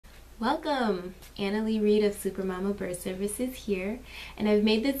Welcome! Annalie Reed of Supermama Birth Services here, and I've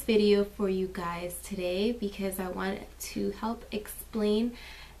made this video for you guys today because I want to help explain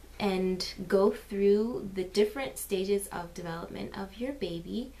and go through the different stages of development of your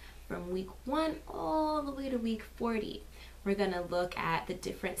baby from week 1 all the way to week 40. We're going to look at the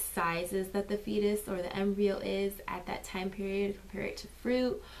different sizes that the fetus or the embryo is at that time period, compare it to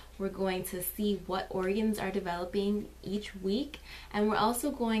fruit. We're going to see what organs are developing each week, and we're also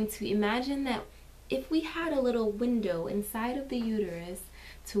going to imagine that if we had a little window inside of the uterus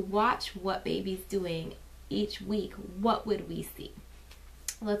to watch what baby's doing each week, what would we see?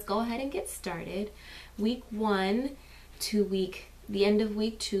 Let's go ahead and get started. Week 1 to the end of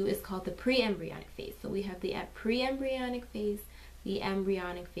week 2 is called the pre-embryonic phase. So we have the pre-embryonic phase, the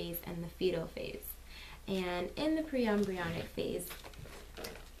embryonic phase, and the fetal phase. And in the pre-embryonic phase,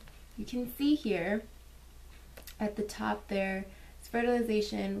 you can see here at the top there, it's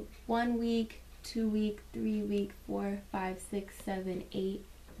fertilization 1 week, 2 week, 3 week, 4, 5, 6, 7, 8,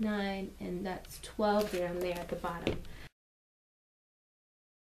 9, and that's 12 down there at the bottom.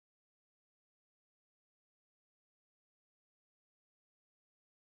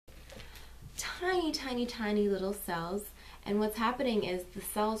 Tiny little cells, and what's happening is the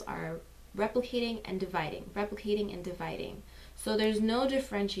cells are replicating and dividing. So there's no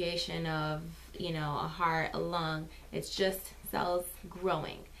differentiation of, a heart, a lung. It's just cells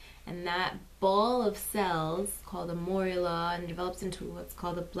growing. And that ball of cells, called a morula, and develops into what's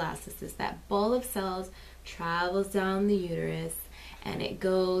called a blastocyst. That ball of cells travels down the uterus, and it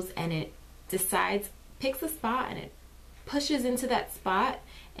goes and it picks a spot, and it pushes into that spot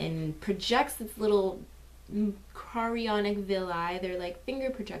and projects its little chorionic villi. They're like finger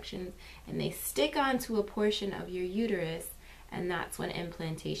projections, and they stick onto a portion of your uterus, and that's when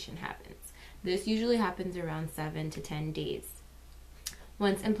implantation happens. This usually happens around 7 to 10 days.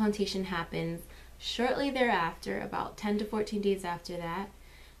 Once implantation happens, shortly thereafter, about 10 to 14 days after that,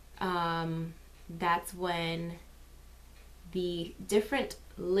 that's when the different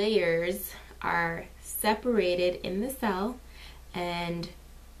layers are separated in the cell, and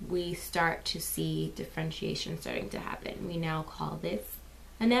we start to see differentiation starting to happen. We now call this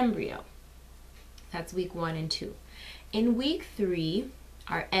an embryo. That's week 1 and 2. In week 3,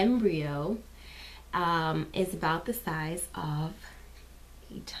 our embryo is about the size of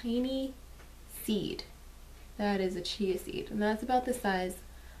a tiny seed. That is a chia seed, and that's about the size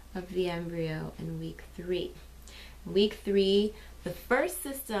of the embryo in week 3. In week 3, the first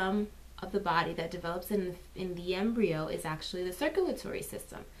system of the body that develops in the embryo is actually the circulatory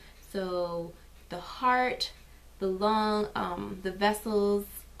system. So the heart, the lung, the vessels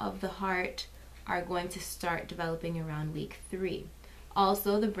of the heart are going to start developing around week 3.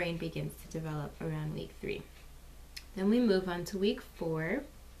 Also, the brain begins to develop around week 3. Then we move on to week 4.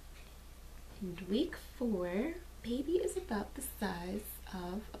 In week 4, baby is about the size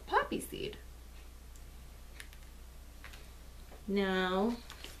of a poppy seed. Now,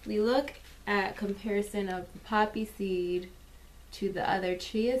 we look at comparison of the poppy seed to the other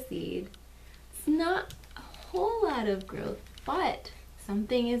chia seed. It's not a whole lot of growth, but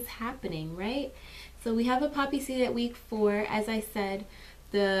something is happening, right? So we have a poppy seed at week 4. As I said,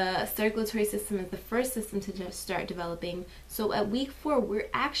 the circulatory system is the first system to just start developing. So at week 4, we're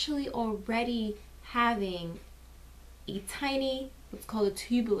actually already having a tiny, what's called a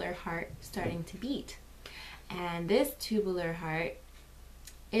tubular heart starting to beat. And this tubular heart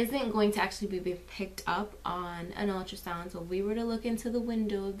isn't going to actually be picked up on an ultrasound. So if we were to look into the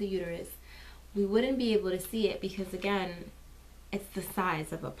window of the uterus, we wouldn't be able to see it because, again, it's the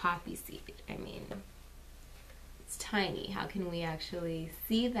size of a poppy seed. I mean, it's tiny. How can we actually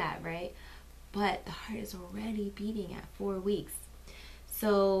see that, right? But the heart is already beating at 4 weeks.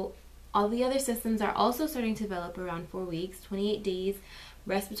 So all the other systems are also starting to develop around 4 weeks, 28 days.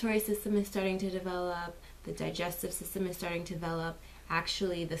 Respiratory system is starting to develop. The digestive system is starting to develop.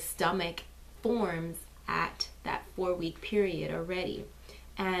 Actually, the stomach forms at that 4-week period already.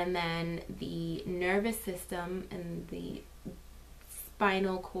 And then the nervous system and the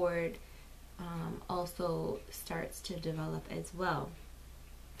spinal cord also starts to develop as well.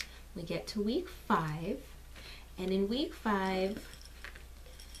 We get to week 5, and in week 5,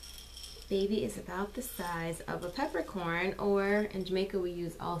 baby is about the size of a peppercorn, or in Jamaica we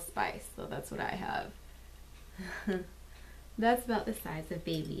use allspice, so that's what I have. That's about the size of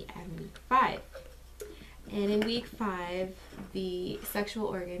baby at week 5. And in week 5, the sexual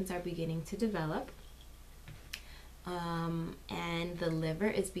organs are beginning to develop. And the liver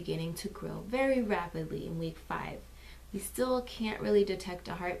is beginning to grow very rapidly in week 5. We still can't really detect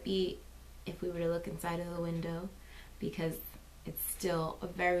a heartbeat if we were to look inside of the window because it's still a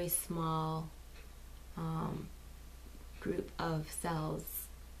very small group of cells,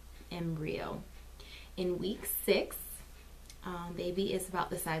 embryo. In week 6, baby is about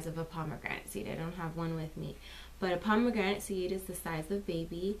the size of a pomegranate seed. I don't have one with me, but a pomegranate seed is the size of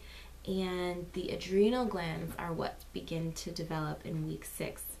baby, and the adrenal glands are what begin to develop in week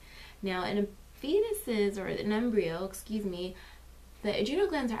 6. Now, in fetuses, or an embryo, excuse me, the adrenal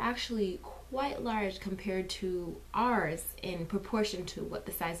glands are actually quite large compared to ours in proportion to what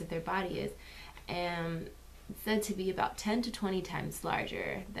the size of their body is, and it's said to be about 10 to 20 times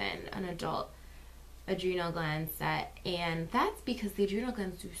larger than an adult adrenal gland set, and that's because the adrenal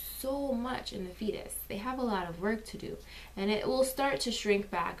glands do so much in the fetus. They have a lot of work to do, and it will start to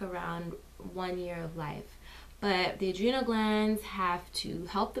shrink back around 1 year of life. But the adrenal glands have to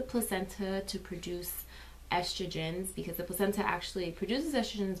help the placenta to produce estrogens, because the placenta actually produces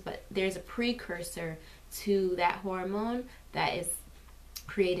estrogens, but there's a precursor to that hormone that is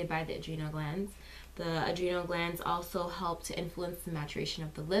created by the adrenal glands. The adrenal glands also help to influence the maturation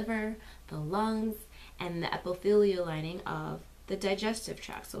of the liver, the lungs, and the epithelial lining of the digestive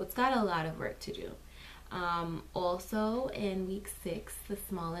tract. So it's got a lot of work to do. Also in week 6, the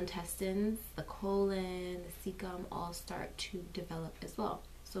small intestines, the colon, the cecum all start to develop as well.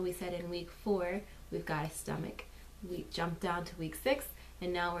 So we said in week 4, we've got a stomach. We jumped down to week 6,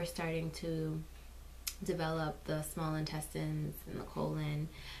 and now we're starting to develop the small intestines and the colon.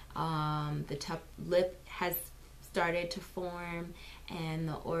 The top lip has started to form, and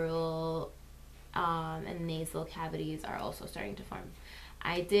the oral and nasal cavities are also starting to form.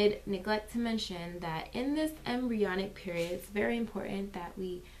 I did neglect to mention that in this embryonic period, it's very important that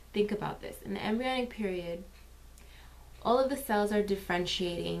we think about this. In the embryonic period, all of the cells are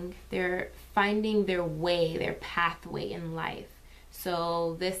differentiating. They're finding their way, their pathway in life.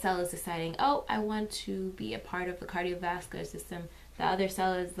 So this cell is deciding, oh, I want to be a part of the cardiovascular system. The other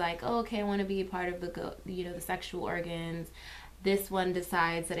cell is like, oh, okay, I want to be a part of the, the sexual organs. This one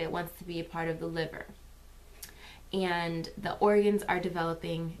decides that it wants to be a part of the liver. And the organs are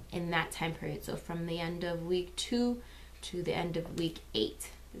developing in that time period. So from the end of week 2 to the end of week 8,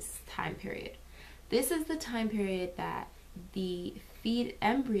 this time period. This is the time period that the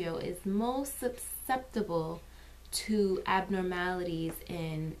embryo is most susceptible to abnormalities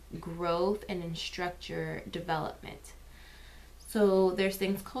in growth and in structure development. So there's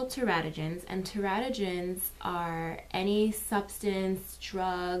things called teratogens, and teratogens are any substance,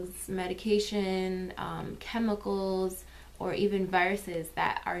 drugs, medication, chemicals, or even viruses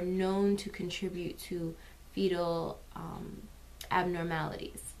that are known to contribute to fetal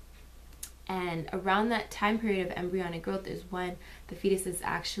abnormalities. And around that time period of embryonic growth is when the fetus is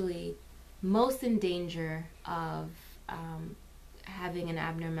actually most in danger of having an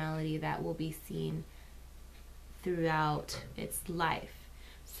abnormality that will be seen throughout its life.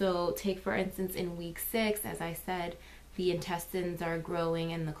 So take for instance in week 6, as I said, the intestines are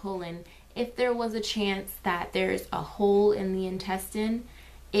growing and the colon. If there was a chance that there's a hole in the intestine,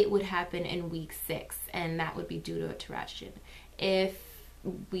 it would happen in week 6, and that would be due to a teratogen. If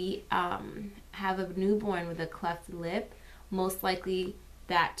we have a newborn with a cleft lip, most likely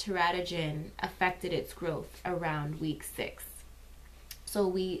that teratogen affected its growth around week 6. So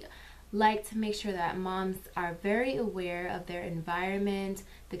we like to make sure that moms are very aware of their environment,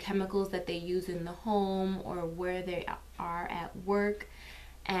 the chemicals that they use in the home or where they are at work,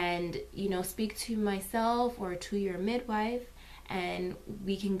 and speak to myself or to your midwife, and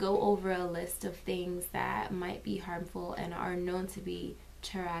we can go over a list of things that might be harmful and are known to be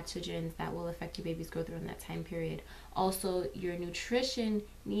teratogens that will affect your baby's growth during that time period. Also, your nutrition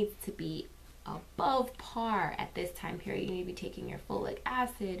needs to be above par at this time period. You need to be taking your folic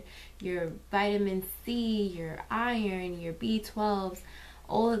acid, your vitamin C, your iron, your B12s.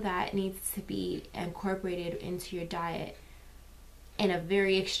 All of that needs to be incorporated into your diet in a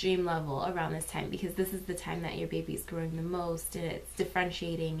very extreme level around this time, because this is the time that your baby's growing the most and it's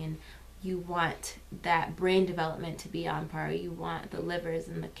differentiating, and you want that brain development to be on par. You want the livers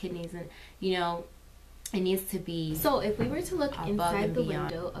and the kidneys, and it needs to be. So if we were to look inside the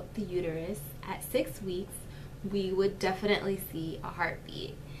window of the uterus at 6 weeks, we would definitely see a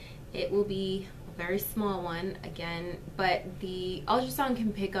heartbeat. It will be a very small one again, but the ultrasound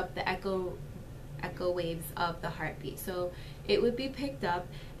can pick up the echo waves of the heartbeat. So it would be picked up,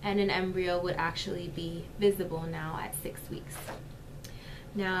 and an embryo would actually be visible now at 6 weeks.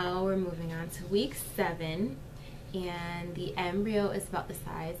 Now we're moving on to week 7, and the embryo is about the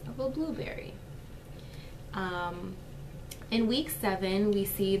size of a blueberry. In week 7, we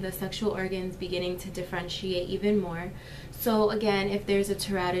see the sexual organs beginning to differentiate even more. So again, if there's a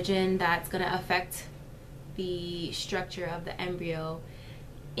teratogen that's going to affect the structure of the embryo,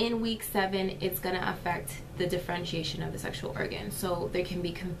 in week 7 it's going to affect the differentiation of the sexual organ. So there can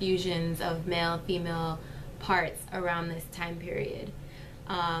be confusions of male, female parts around this time period.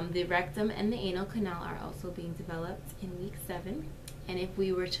 The rectum and the anal canal are also being developed in week 7. And if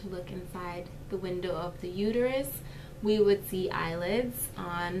we were to look inside the window of the uterus, we would see eyelids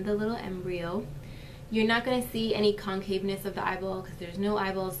on the little embryo. You're not going to see any concaveness of the eyeball because there's no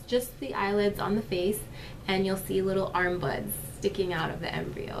eyeballs, just the eyelids on the face, and you'll see little arm buds sticking out of the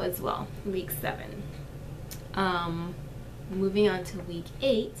embryo as well, week 7. Moving on to week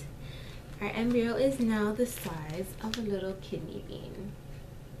 8, our embryo is now the size of a little kidney bean.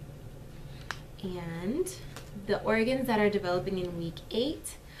 And the organs that are developing in week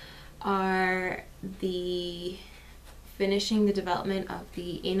 8 are finishing the development of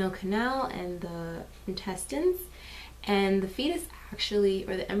the anal canal and the intestines, and the fetus actually,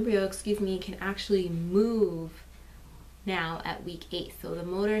 or the embryo, excuse me, can actually move now at week 8. So the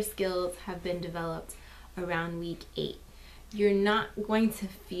motor skills have been developed around week 8. You're not going to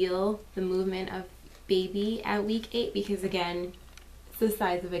feel the movement of baby at week 8 because, again, it's the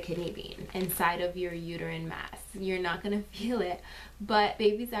size of a kidney bean inside of your uterine mass. You're not going to feel it, but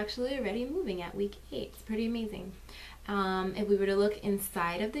baby's actually already moving at week 8. It's pretty amazing. If we were to look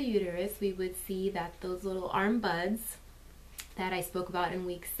inside of the uterus, we would see that those little arm buds that I spoke about in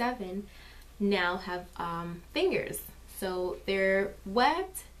week 7 now have fingers. So they're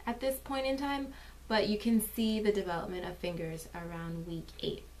webbed at this point in time, but you can see the development of fingers around week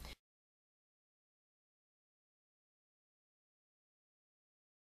 8.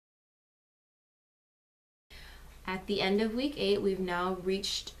 At the end of week 8, we've now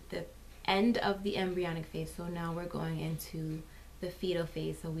reached the end of the embryonic phase, so now we're going into the fetal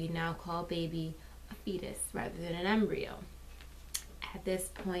phase. So we now call baby a fetus rather than an embryo. At this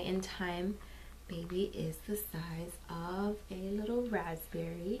point in time, baby is the size of a little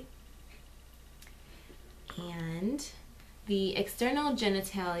raspberry, and the external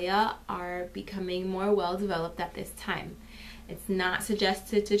genitalia are becoming more well developed at this time. It's not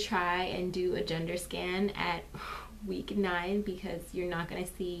suggested to try and do a gender scan at week 9 because you're not going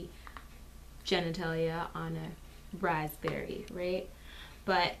to see genitalia on a raspberry, right?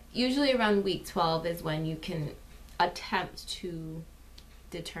 But usually around week 12 is when you can attempt to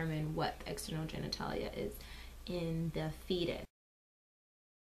determine what the external genitalia is in the fetus.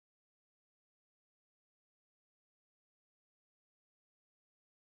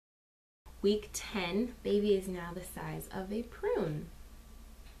 Week 10, baby is now the size of a prune.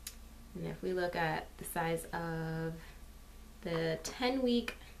 And if we look at the size of the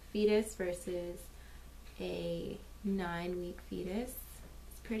 10-week fetus versus a 9-week fetus,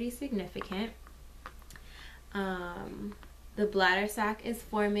 it's pretty significant. The bladder sac is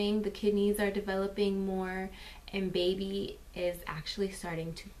forming, the kidneys are developing more, and baby is actually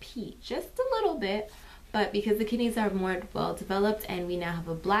starting to pee just a little bit. But because the kidneys are more well developed and we now have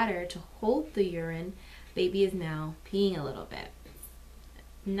a bladder to hold the urine, baby is now peeing a little bit.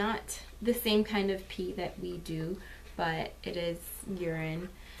 Not the same kind of pee that we do, but it is urine.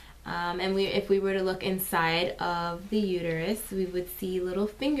 And if we were to look inside of the uterus, we would see little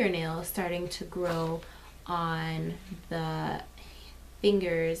fingernails starting to grow on the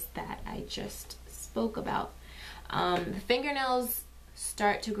fingers that I just spoke about. The fingernails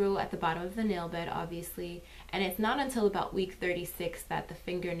start to grow at the bottom of the nail bed, obviously, and it's not until about week 36 that the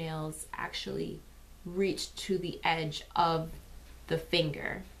fingernails actually reach to the edge of the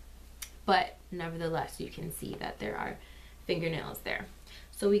finger. But nevertheless, you can see that there are fingernails there.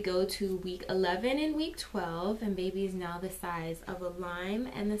 So we go to week 11 and week 12, and baby is now the size of a lime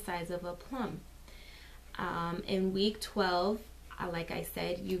and the size of a plum. In week 12, like I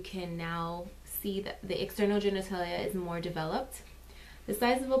said, you can now see that the external genitalia is more developed. The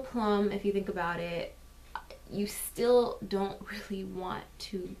size of a plum, if you think about it, you still don't really want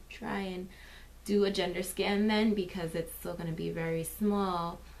to try and do a gender scan then because it's still going to be very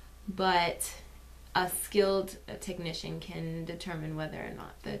small, but a skilled technician can determine whether or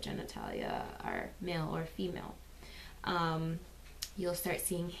not the genitalia are male or female. You'll start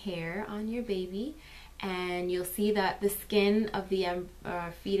seeing hair on your baby, and you'll see that the skin of the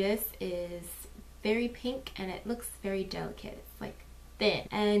fetus is very pink and it looks very delicate. It's like thin.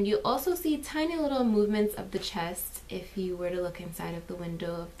 And you also see tiny little movements of the chest if you were to look inside of the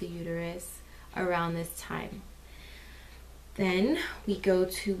window of the uterus around this time. Then we go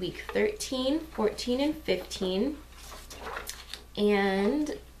to week 13, 14, and 15.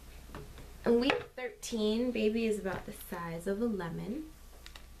 And in week 13, baby is about the size of a lemon.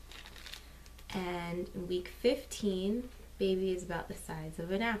 And in week 15, baby is about the size of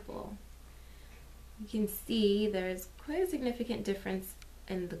an apple. you can see there's quite a significant difference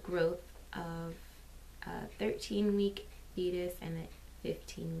in the growth of a 13-week fetus and a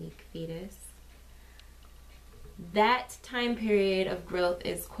 15-week fetus. That time period of growth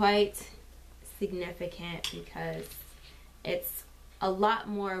is quite significant because it's a lot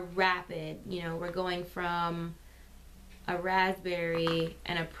more rapid. You know, we're going from a raspberry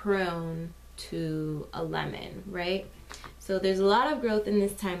and a prune to a lemon, right? So there's a lot of growth in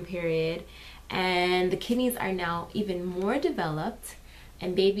this time period, and the kidneys are now even more developed,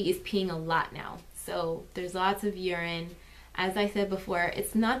 and baby is peeing a lot now. So there's lots of urine. As I said before,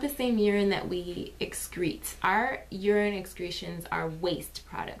 it's not the same urine that we excrete. Our urine excretions are waste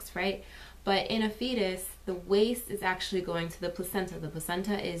products, right? But in a fetus, the waste is actually going to the placenta. The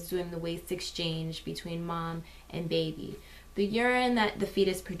placenta is doing the waste exchange between mom and baby. The urine that the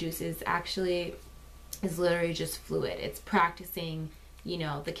fetus produces actually is literally just fluid. It's practicing, you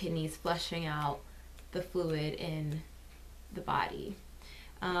know, the kidneys flushing out the fluid in the body.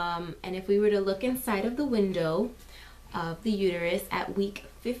 And if we were to look inside of the window of the uterus at week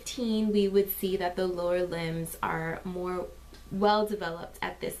 15, we would see that the lower limbs are more well developed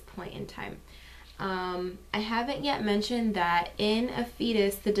at this point in time. I haven't yet mentioned that in a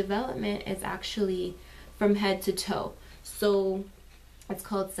fetus, the development is actually from head to toe. So it's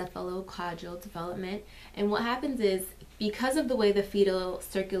called cephalocaudal development. And what happens is, because of the way the fetal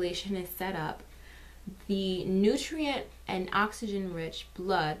circulation is set up, the nutrient and oxygen rich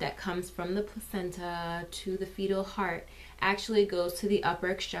blood that comes from the placenta to the fetal heart actually goes to the upper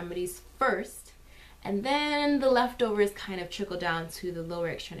extremities first, and then the leftovers kind of trickle down to the lower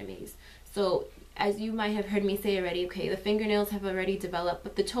extremities. So as you might have heard me say already, okay, the fingernails have already developed,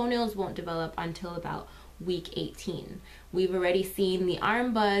 but the toenails won't develop until about week 18. We've already seen the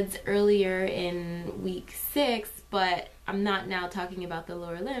arm buds earlier in week 6, but I'm not now talking about the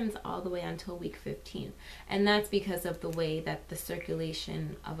lower limbs all the way until week 15. And that's because of the way that the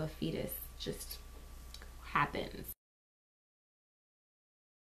circulation of a fetus just happens.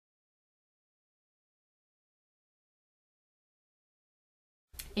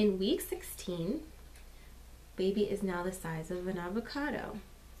 In week 16, baby is now the size of an avocado.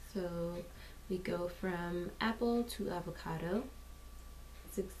 So we go from apple to avocado.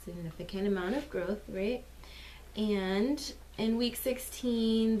 It's a significant amount of growth, right? And in week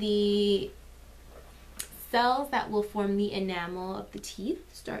 16, the cells that will form the enamel of the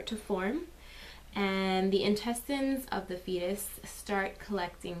teeth start to form, and the intestines of the fetus start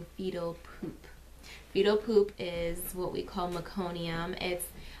collecting fetal poop. Fetal poop is what we call meconium. It's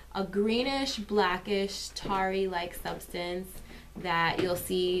a greenish, blackish, tarry-like substance that you'll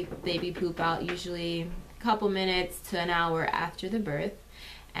see baby poop out usually a couple minutes to an hour after the birth.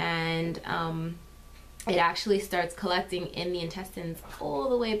 And it actually starts collecting in the intestines all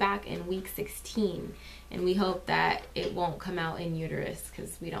the way back in week 16. And we hope that it won't come out in uterus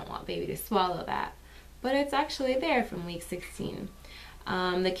because we don't want baby to swallow that. But it's actually there from week 16.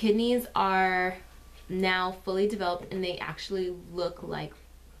 The kidneys are now fully developed, and they actually look like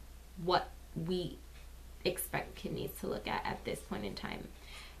what we expect kidneys to look at this point in time.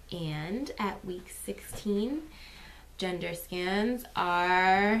 And at week 16, gender scans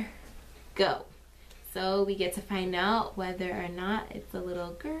are go. So we get to find out whether or not it's a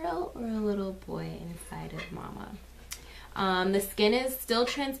little girl or a little boy inside of mama. The skin is still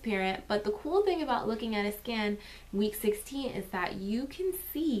transparent, but the cool thing about looking at a scan week 16 is that you can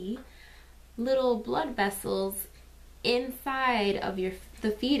see little blood vessels inside of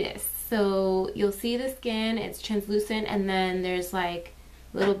the fetus. So you'll see the skin, it's translucent, and then there's like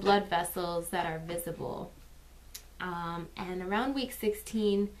little blood vessels that are visible. And around week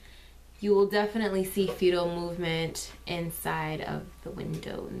 16, you will definitely see fetal movement inside of the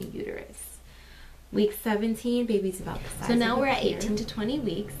window in the uterus. Week 17, baby's about the size. So now we're at 18 to 20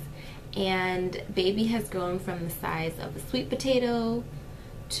 weeks, and baby has grown from the size of a sweet potato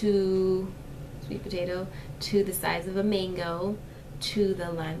to the size of a mango to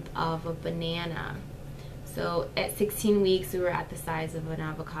the length of a banana. So at 16 weeks, we were at the size of an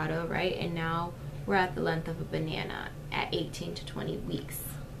avocado, right? And now we're at the length of a banana at 18 to 20 weeks.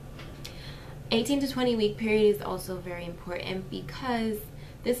 18 to 20 week period is also very important because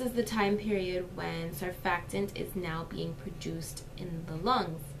this is the time period when surfactant is now being produced in the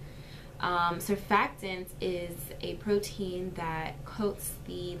lungs. Surfactant is a protein that coats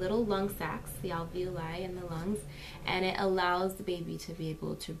the little lung sacs, the alveoli in the lungs, and it allows the baby to be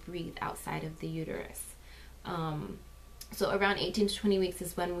able to breathe outside of the uterus. So around 18 to 20 weeks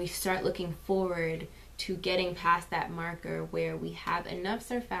is when we start looking forward to getting past that marker where we have enough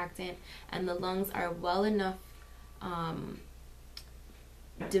surfactant and the lungs are well enough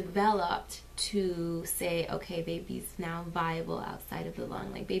developed to say, okay, baby's now viable outside of the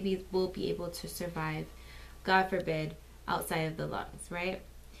lung. Like babies will be able to survive, God forbid, outside of the lungs, right?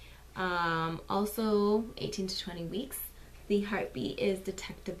 Also, 18 to 20 weeks, the heartbeat is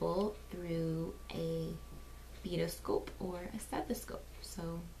detectable through a beatoscope or a stethoscope.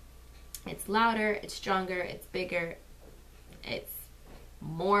 So it's louder, it's stronger, it's bigger, it's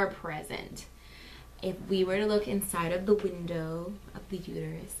more present. If we were to look inside of the window of the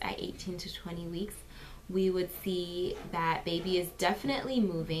uterus at 18 to 20 weeks, we would see that baby is definitely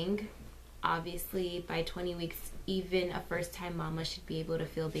moving. Obviously, by 20 weeks, even a first-time mama should be able to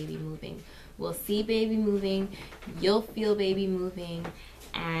feel baby moving. We'll see baby moving, you'll feel baby moving,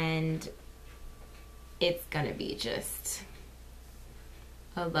 and it's gonna be just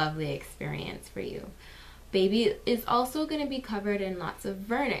a lovely experience for you. Baby is also going to be covered in lots of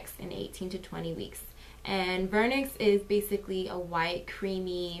vernix in 18 to 20 weeks. And vernix is basically a white,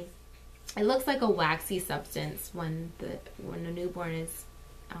 creamy, it looks like a waxy substance when a newborn is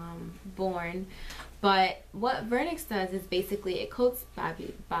born. But what vernix does is basically it coats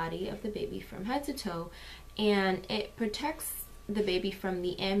the body of the baby from head to toe, and it protects the baby from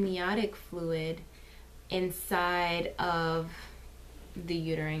the amniotic fluid inside of the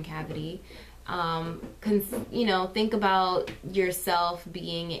uterine cavity. You know, think about yourself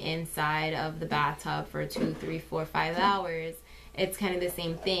being inside of the bathtub for 2, 3, 4, 5 hours. It's kind of the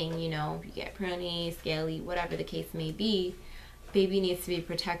same thing, you know, you get pruny, scaly, whatever the case may be. Baby needs to be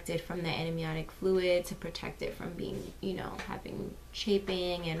protected from the amniotic fluid to protect it from being, you know, having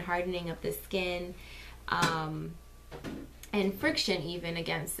chafing and hardening of the skin, and friction even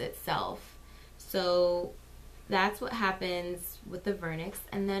against itself. So that's what happens with the vernix.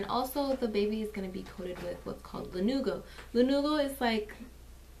 And then also the baby is going to be coated with what's called lanugo. Lanugo is like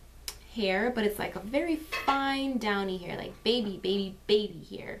hair, but it's like a very fine downy hair, like baby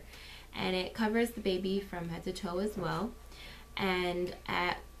hair. And it covers the baby from head to toe as well. And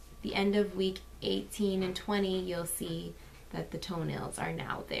at the end of week 18 and 20, you'll see that the toenails are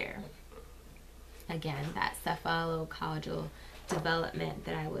now there. Again, that cephalocaudal development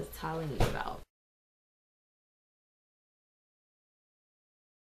that I was telling you about.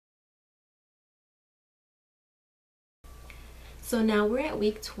 So now we're at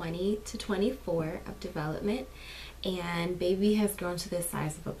week 20 to 24 of development, and baby has grown to the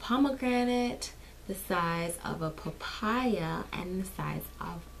size of a pomegranate, the size of a papaya, and the size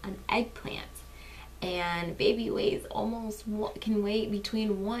of an eggplant. And baby weighs can weigh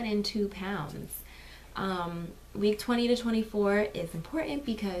between 1 and 2 pounds. Week 20 to 24 is important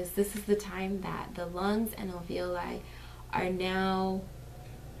because this is the time that the lungs and alveoli are now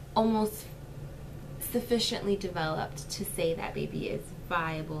almost sufficiently developed to say that baby is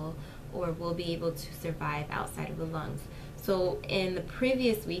viable or will be able to survive outside of the lungs. So in the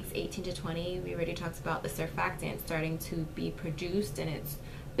previous weeks, 18 to 20, we already talked about the surfactant starting to be produced and it's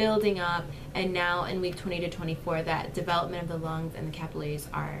building up, and now in week 20 to 24, that development of the lungs and the capillaries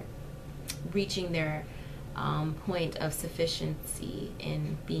are reaching their point of sufficiency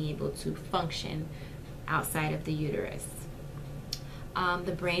in being able to function outside of the uterus.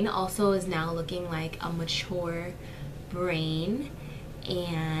 The brain also is now looking like a mature brain,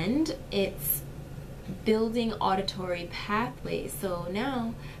 and it's building auditory pathways. So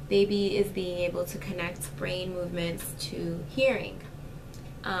now baby is being able to connect brain movements to hearing.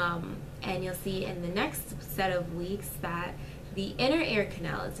 And you'll see in the next set of weeks that the inner ear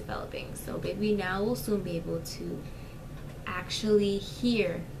canal is developing. So baby now will soon be able to actually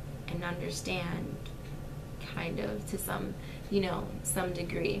hear and understand, kind of, to some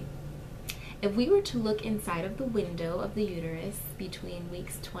degree. If we were to look inside of the window of the uterus between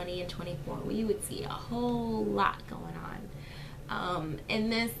weeks 20 and 24, we would see a whole lot going on. In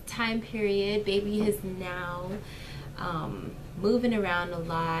this time period, baby is now moving around a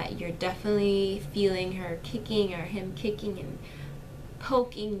lot. You're definitely feeling her kicking or him kicking and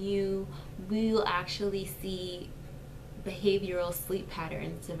poking you. We'll actually see behavioral sleep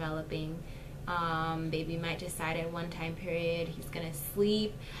patterns developing. Baby might decide at one time period he's gonna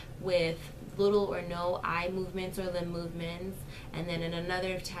sleep with little or no eye movements or limb movements, and then in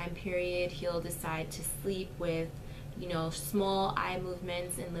another time period he'll decide to sleep with, small eye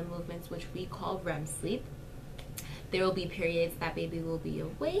movements and limb movements, which we call REM sleep. There will be periods that baby will be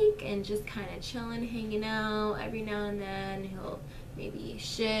awake and just kind of chilling, hanging out. Every now and then he'll maybe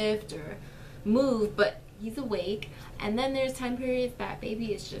shift or move, but he's awake. And then there's time periods that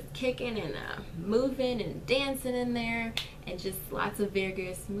baby is just kicking and moving and dancing in there, and just lots of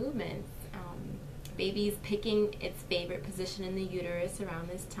vigorous movements. Baby's picking its favorite position in the uterus around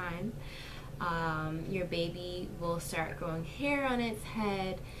this time. Your baby will start growing hair on its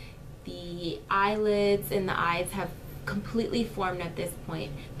head. The eyelids and the eyes have completely formed at this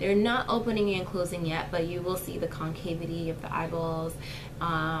point. They're not opening and closing yet, but you will see the concavity of the eyeballs.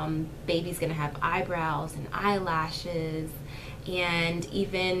 Baby's gonna have eyebrows and eyelashes, and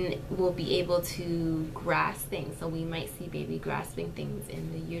even will be able to grasp things. So we might see baby grasping things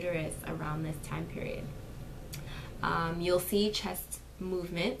in the uterus around this time period. You'll see chest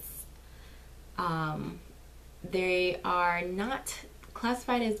movements. They are not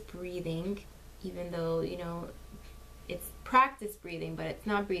classified as breathing, even though, you know, it's practice breathing, but it's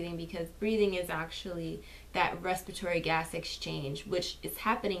not breathing, because breathing is actually that respiratory gas exchange, which is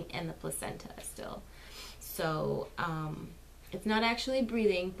happening in the placenta still. So it's not actually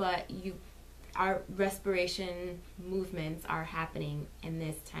breathing, but our respiration movements are happening in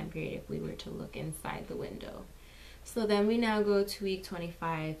this time period if we were to look inside the window. So then we now go to week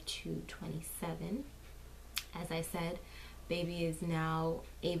 25 to 27. As I said, baby is now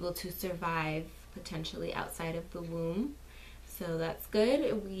able to survive potentially outside of the womb. So that's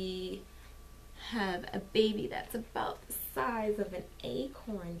good. We have a baby that's about the size of an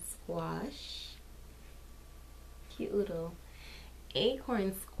acorn squash. Cute little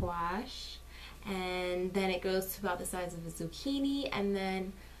acorn squash. And then it goes to about the size of a zucchini, and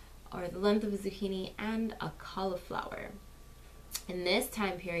then, or the length of a zucchini and a cauliflower. In this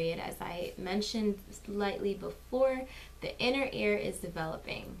time period, as I mentioned slightly before, the inner ear is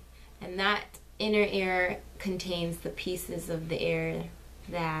developing, and that inner ear contains the pieces of the ear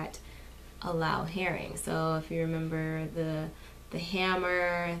that allow hearing. So if you remember, the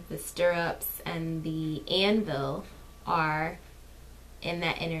hammer, the stirrups, and the anvil are in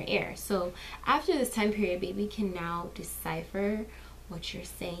that inner ear. So after this time period, baby can now decipher what you're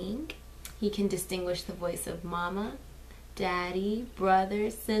saying. He can distinguish the voice of mama, daddy,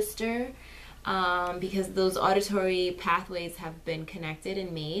 brother, sister, because those auditory pathways have been connected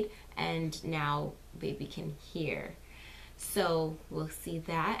and made, and now baby can hear. So we'll see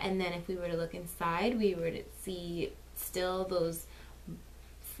that. And then if we were to look inside, we would see still those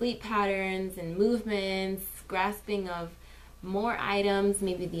sleep patterns and movements, grasping of more items,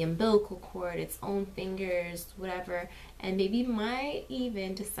 maybe the umbilical cord, its own fingers, whatever, and baby might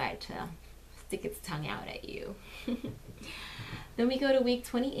even decide to stick its tongue out at you. Then we go to week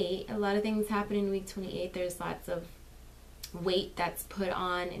 28. A lot of things happen in week 28. There's lots of weight that's put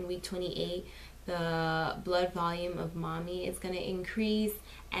on in week 28. The blood volume of mommy is going to increase,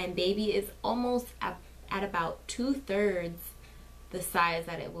 and baby is almost at about 2/3 the size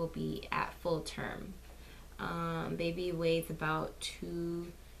that it will be at full term. Baby weighs about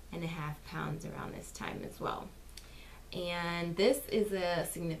 2.5 pounds around this time as well. And this is a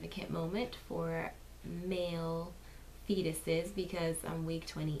significant moment for male fetuses, because on week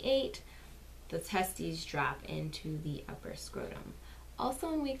 28, the testes drop into the upper scrotum.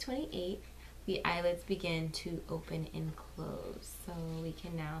 Also in week 28, the eyelids begin to open and close. So we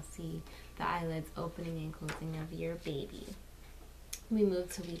can now see the eyelids opening and closing of your baby. We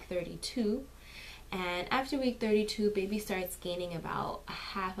move to week 32. And after week 32, baby starts gaining about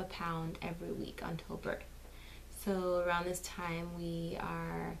 1/2 pound every week until birth. So around this time, we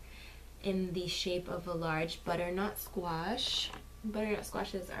are in the shape of a large butternut squash. Butternut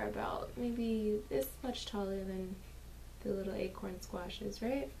squashes are about maybe this much taller than the little acorn squashes,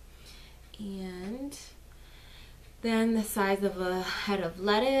 right? And then the size of a head of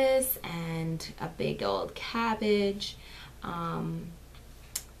lettuce and a big old cabbage.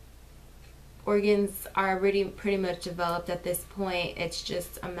 Organs are already pretty much developed at this point. It's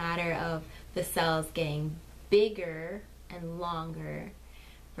just a matter of the cells getting bigger and longer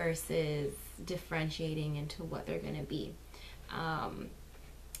versus differentiating into what they're going to be.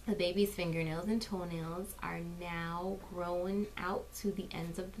 The baby's fingernails and toenails are now growing out to the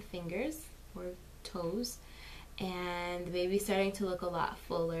ends of the fingers or toes, and the baby's starting to look a lot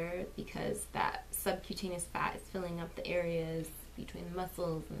fuller because that subcutaneous fat is filling up the areas between the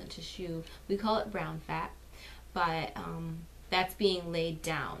muscles and the tissue. We call it brown fat, but that's being laid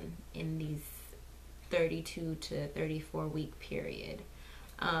down in these 32 to 34 week period.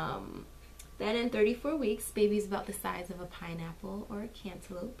 Then in 34 weeks, baby's about the size of a pineapple or a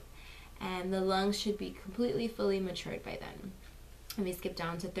cantaloupe, and the lungs should be completely fully matured by then. And we skip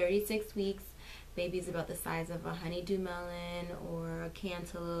down to 36 weeks, baby's about the size of a honeydew melon or a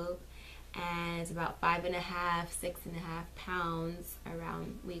cantaloupe, and it's about 5.5, 6.5 pounds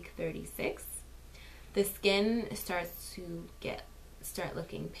around week 36. The skin starts to start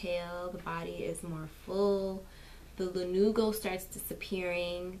looking pale, the body is more full, the lanugo starts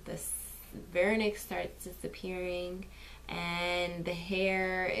disappearing, the vernix starts disappearing, and the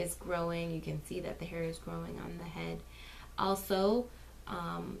hair is growing. You can see that the hair is growing on the head. Also,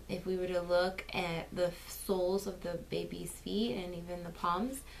 If we were to look at the soles of the baby's feet and even the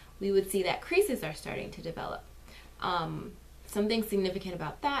palms, we would see that creases are starting to develop. Something significant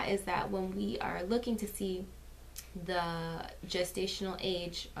about that is that when we are looking to see the gestational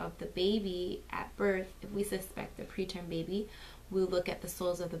age of the baby at birth, if we suspect a preterm baby, we'll look at the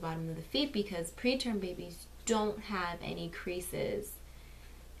soles of the bottom of the feet, because preterm babies don't have any creases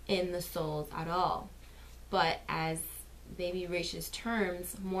in the soles at all. But as baby reaches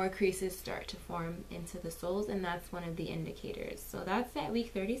terms, more creases start to form into the soles, and that's one of the indicators. So that's at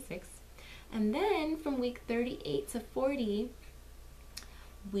week 36. And then from week 38 to 40,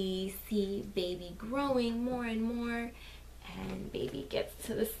 we see baby growing more and more, and baby gets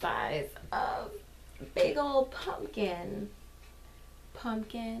to the size of a big old pumpkin,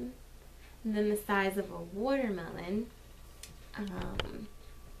 and then the size of a watermelon,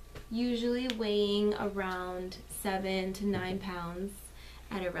 usually weighing around 7 to 9 pounds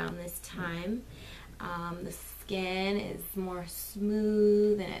at around this time. The skin is more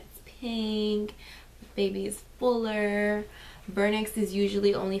smooth and it's pink. The baby is fuller. Vernix is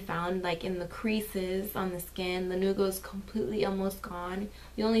usually only found like in the creases on the skin. Lanugo is completely almost gone.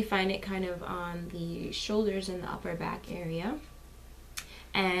 You only find it kind of on the shoulders and the upper back area.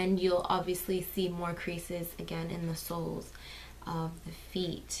 And you'll obviously see more creases again in the soles of the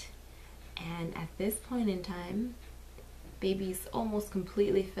feet. And at this point in time, baby's almost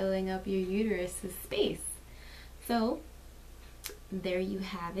completely filling up your uterus's space. So there you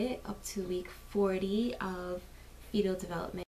have it, up to week 40 of fetal development.